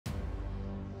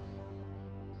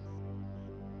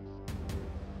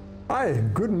Hi,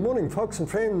 good morning folks and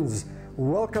friends.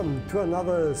 Welcome to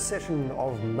another session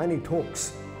of Manni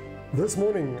Talks. This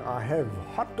morning I have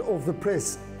hot off the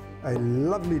press a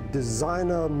lovely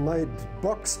designer made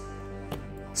box,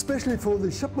 especially for the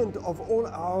shipment of all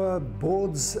our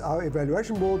boards, our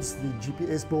evaluation boards, the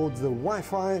GPS boards, the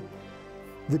Wi-Fi,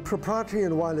 the proprietary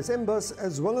and wireless M-Bus,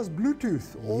 as well as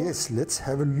Bluetooth. Yes, let's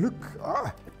have a look.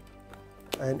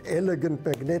 An elegant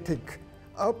magnetic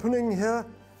opening here.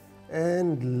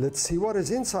 And let's see what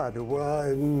is inside.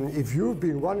 Well, if you've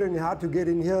been wondering how to get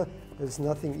in here, there's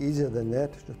nothing easier than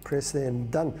that. Just press there and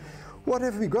done. What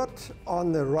have we got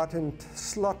on the right-hand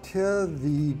slot here?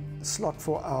 The slot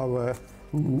for our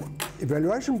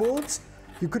evaluation boards.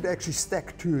 You could actually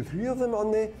stack 2 or 3 of them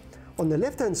on there. On the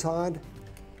left-hand side,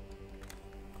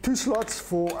 2 slots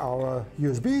for our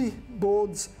USB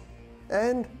boards,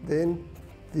 and then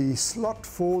the slot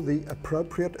for the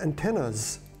appropriate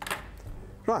antennas.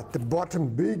 Right, the bottom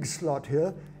big slot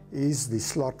here is the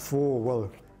slot for,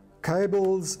 well,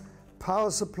 cables,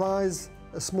 power supplies,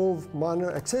 a small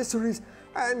minor accessories,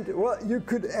 and, well, you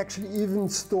could actually even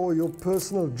store your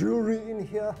personal jewelry in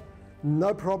here,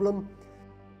 no problem.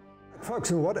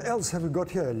 Folks, and what else have we got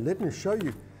here? Let me show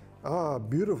you.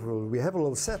 Beautiful. We have a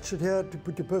little sachet here to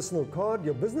put your personal card,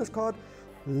 your business card.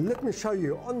 Let me show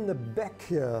you. On the back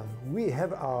here, we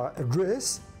have our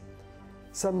address,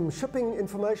 some shipping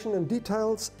information and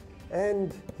details,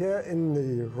 and here in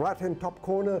the right hand top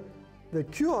corner the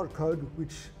QR code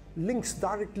which links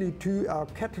directly to our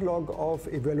catalog of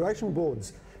evaluation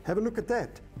boards. Have a look at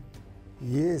that.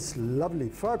 Yes, lovely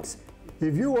folks.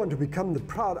 If you want to become the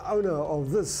proud owner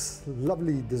of this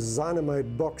lovely designer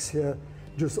made box here,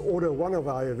 just order one of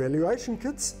our evaluation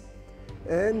kits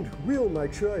and we'll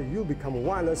make sure you'll become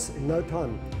wireless in no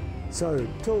time. So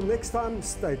till next time,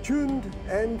 stay tuned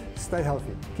and stay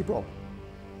healthy. Keep well.